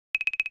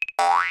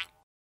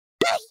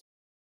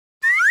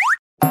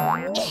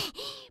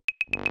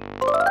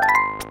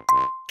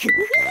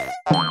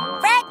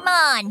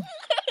REDMON!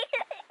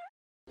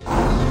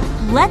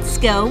 Let's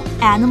go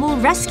Animal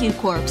Rescue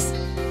Corps.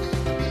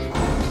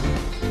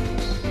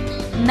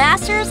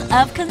 Masters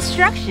of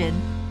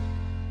Construction.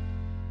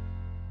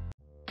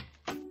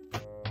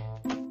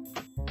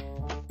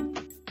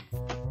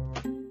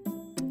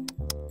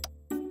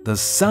 The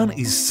sun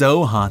is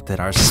so hot that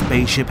our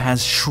spaceship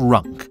has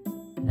shrunk.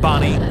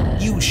 Bonnie,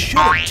 you should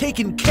have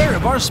taken care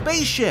of our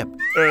spaceship.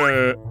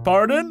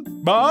 Pardon?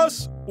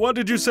 Boss? What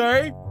did you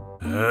say?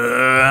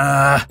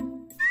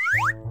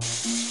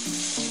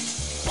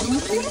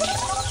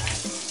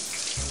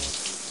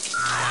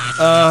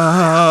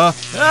 Oh!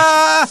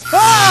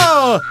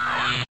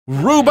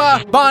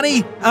 Ruba,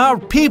 Bonnie, our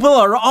people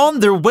are on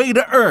their way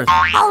to Earth.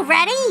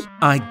 Already?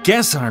 I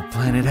guess our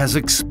planet has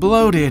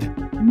exploded.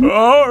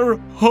 Our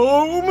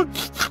home?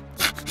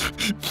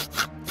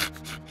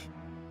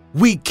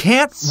 We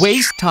can't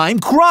waste time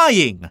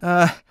crying.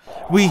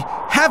 We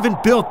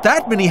haven't built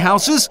that many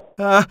houses.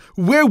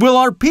 Where will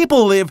our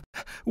people live?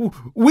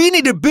 We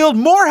need to build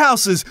more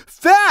houses,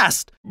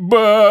 fast!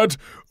 But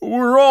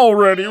we're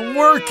already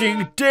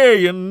working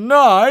day and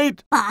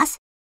night. Boss,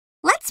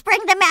 let's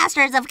bring the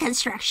Masters of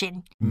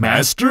Construction.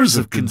 Masters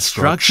of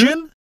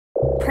Construction?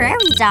 Prairie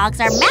dogs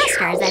are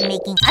masters at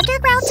making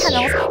underground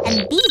tunnels,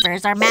 and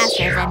beavers are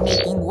masters at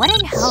making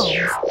wooden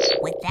homes.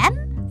 With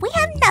them, we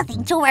have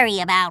nothing to worry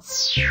about.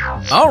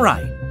 All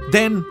right,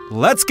 then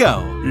let's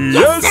go.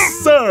 Yes,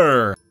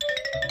 sir!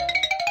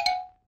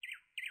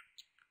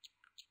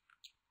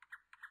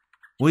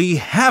 We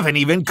haven't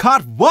even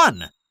caught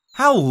one.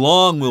 How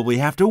long will we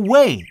have to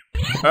wait?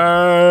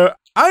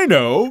 I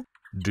know.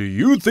 Do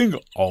you think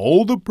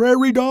all the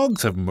prairie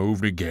dogs have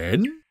moved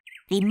again?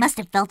 They must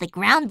have felt the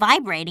ground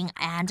vibrating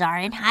and are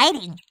in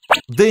hiding.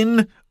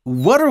 Then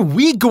what are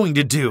we going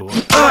to do?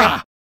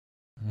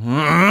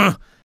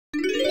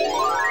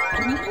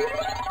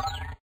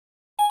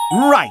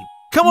 Right,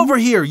 come over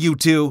here, you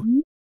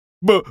two.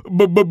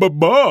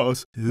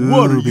 Boss,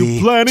 what are you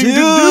planning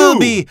to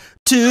do?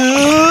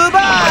 Tuba!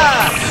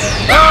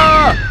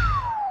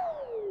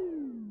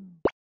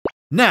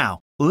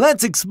 Now,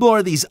 let's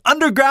explore these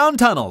underground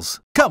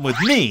tunnels. Come with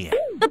me.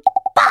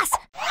 Boss!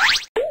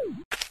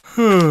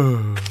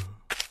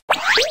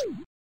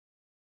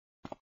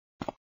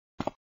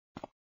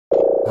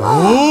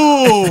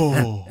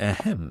 Oh!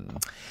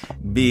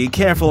 Be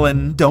careful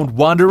and don't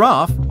wander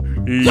off.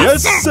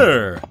 Yes,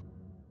 sir!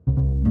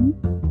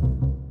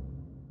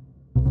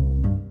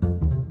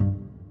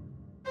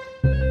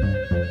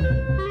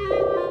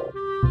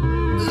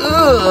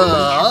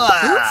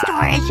 Food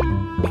storage,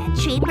 bed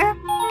chamber,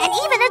 and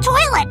even a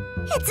toilet.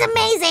 It's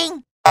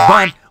amazing.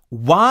 But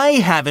why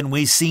haven't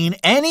we seen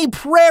any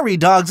prairie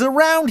dogs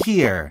around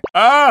here?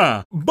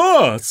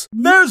 Boss,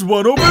 there's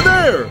one over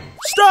there.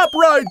 Stop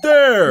right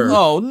there.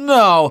 Oh,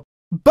 no.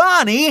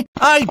 Bonnie,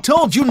 I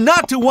told you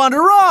not to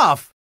wander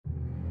off.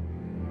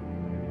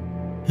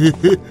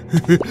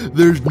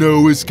 There's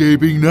no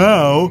escaping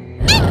now.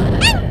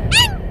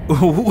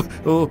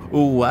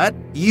 What?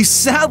 You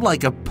sound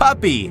like a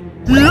puppy.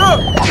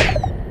 Yeah!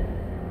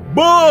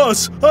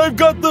 Boss, I've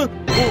got the...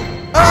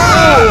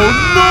 Oh,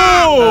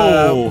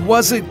 no!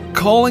 Was it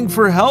calling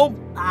for help?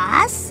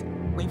 Boss,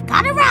 we've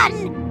got to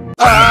run.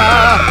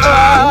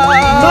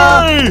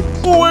 Hey!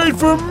 Wait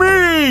for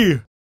me!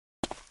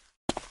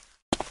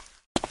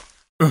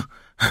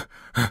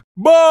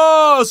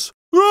 Boss!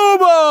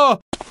 Ruba!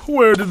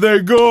 Where did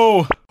they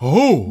go?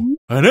 Oh,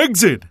 an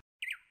exit.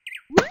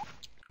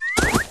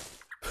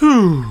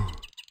 Phew.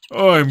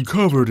 I'm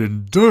covered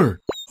in dirt.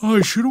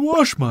 I should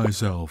wash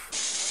myself.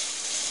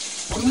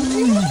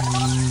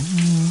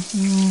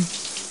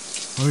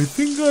 I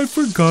think I've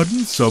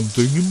forgotten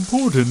something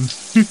important.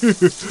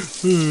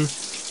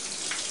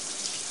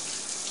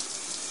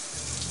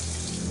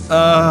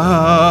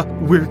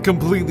 We're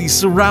completely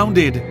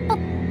surrounded.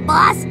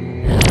 Boss?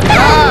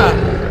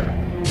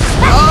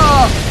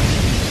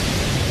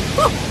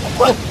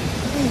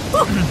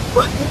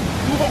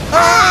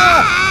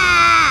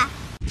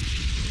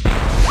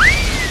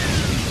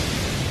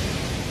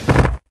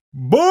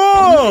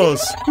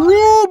 Boss!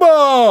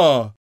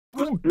 Ruba!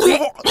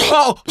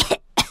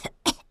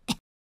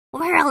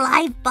 We're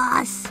alive,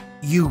 boss.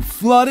 You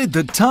flooded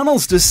the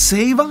tunnels to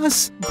save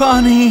us,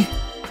 Bonnie?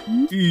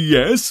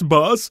 Yes,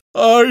 boss.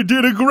 I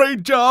did a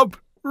great job,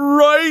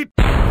 right?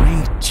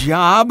 Great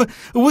job.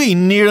 We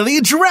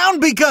nearly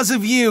drowned because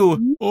of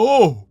you.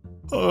 Oh,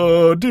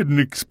 didn't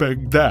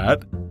expect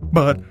that.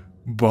 But,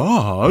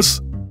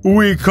 boss,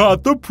 we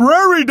caught the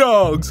prairie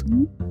dogs.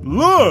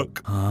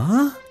 Look.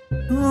 Huh?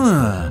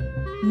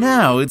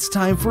 Now it's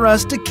time for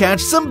us to catch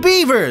some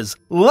beavers.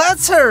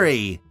 Let's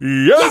hurry.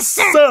 Yes,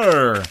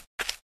 sir.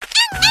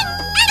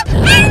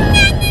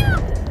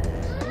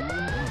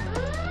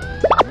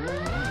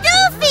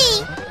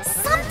 Goofy!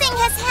 Something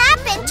has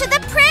happened to the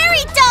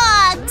prairie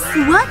dogs!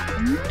 What?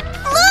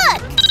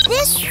 Look!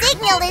 This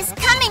signal is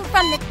coming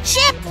from the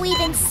chip we've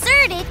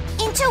inserted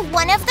into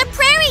one of the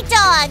prairie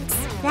dogs.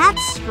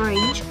 That's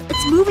strange.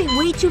 It's moving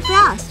way too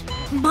fast.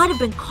 Might have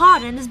been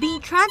caught and is being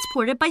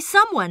transported by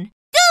someone.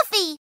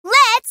 Goofy!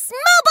 Let's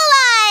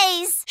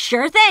mobilize!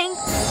 Sure thing.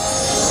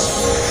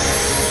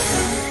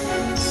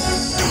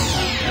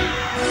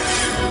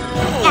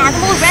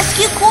 Animal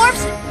Rescue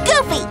Corps,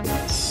 Goofy!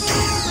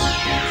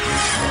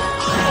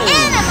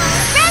 Animal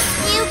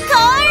Rescue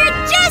Corps,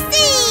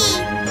 Jessie!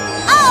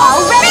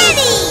 All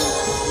ready!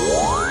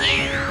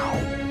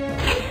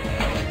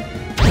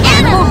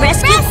 Animal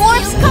Rescue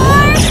Corps,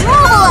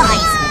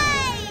 mobilize!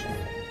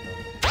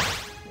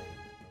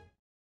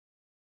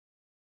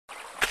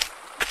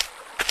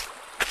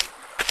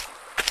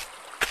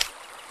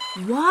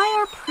 Why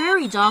are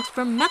prairie dogs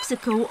from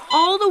Mexico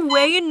all the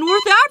way in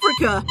North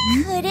Africa?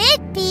 Could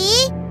it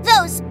be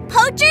those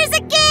poachers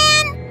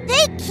again?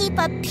 They keep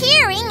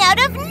appearing out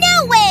of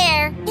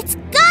nowhere. It's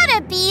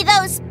gotta be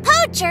those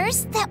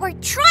poachers that were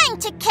trying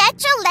to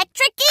catch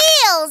electric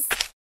eels.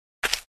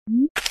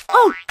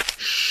 Oh,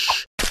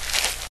 shh.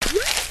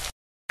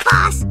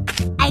 Boss,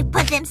 I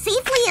put them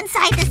safely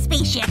inside the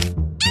spaceship.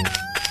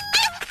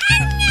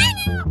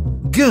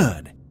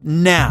 Good.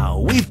 Now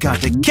we've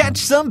got to catch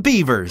some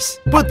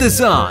beavers. Put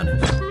this on.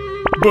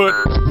 But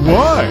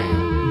why?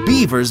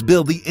 Beavers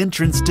build the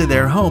entrance to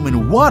their home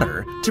in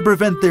water to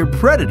prevent their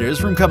predators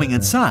from coming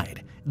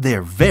inside.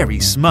 They're very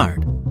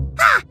smart.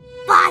 Ha!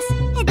 Boss,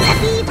 it's a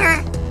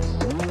beaver.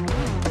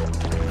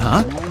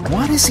 Huh?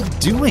 What is he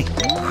doing? He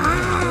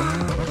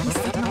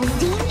signals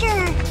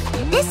danger.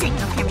 This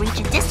signal can reach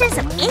a distance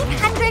of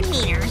 800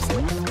 meters.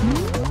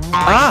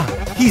 Ah,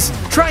 he's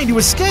trying to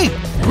escape.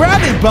 Grab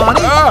him,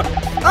 Bonnie.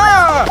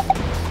 Oh.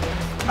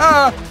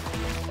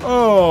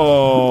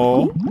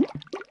 Oh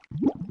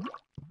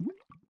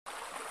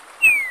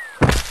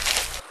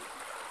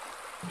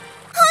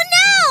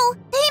no!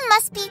 They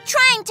must be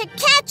trying to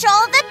catch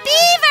all the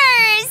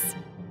beavers!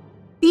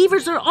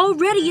 Beavers are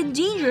already in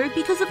danger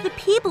because of the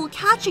people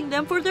catching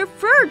them for their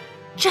fur.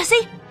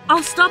 Jessie,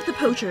 I'll stop the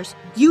poachers.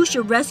 You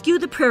should rescue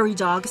the prairie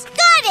dogs.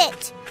 Got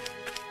it!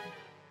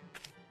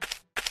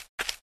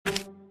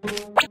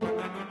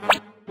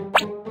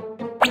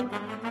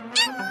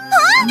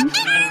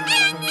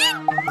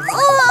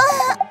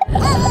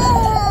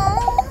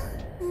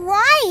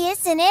 Why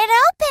isn't it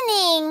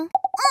opening?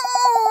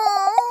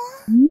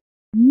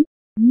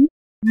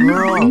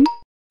 Oh no!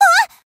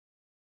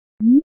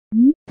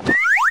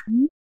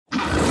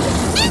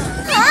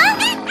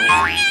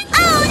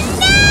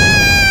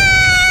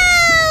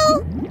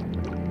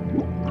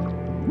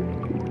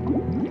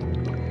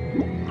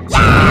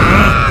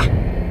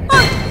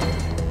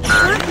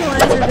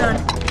 Tranquilizer gun.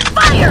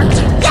 Fire!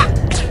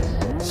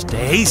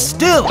 Stay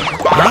still.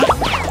 Huh?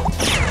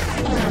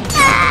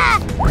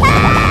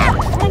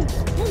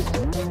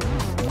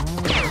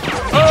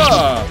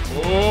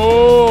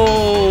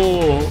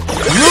 Oh.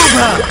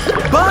 Luba!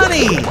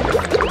 Bonnie!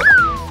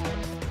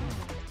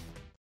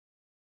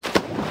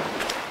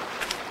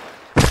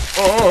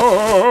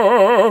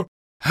 Oh.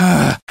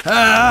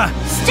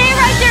 Stay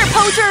right there,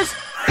 poachers!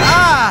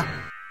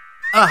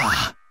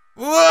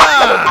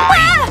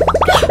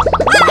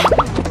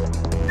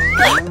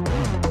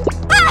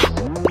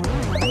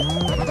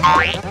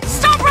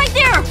 Stop right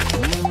there!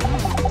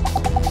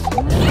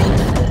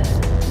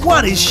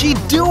 What is she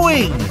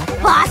doing?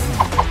 Boss,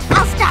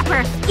 I'll stop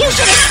her. You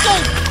should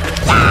escape.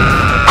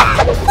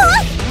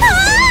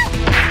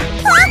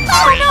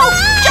 Oh no!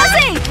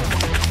 Jessie!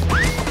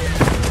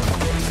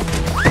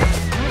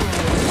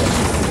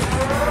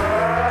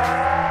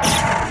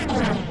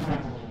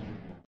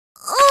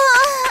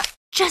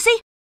 Jessie,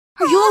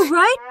 are you all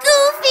right?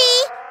 Goofy,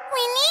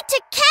 we need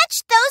to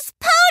catch those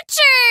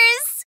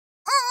poachers.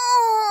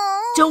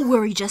 Don't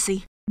worry,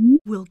 Jessie.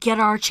 We'll get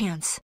our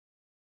chance.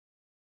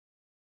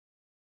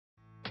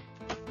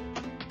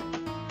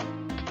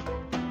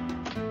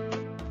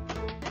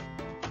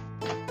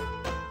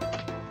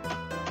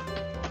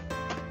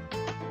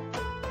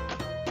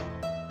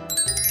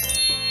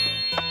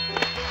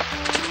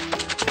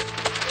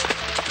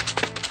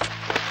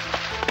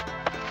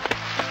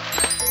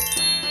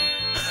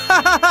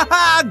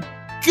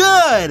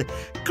 Good!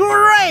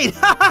 Great!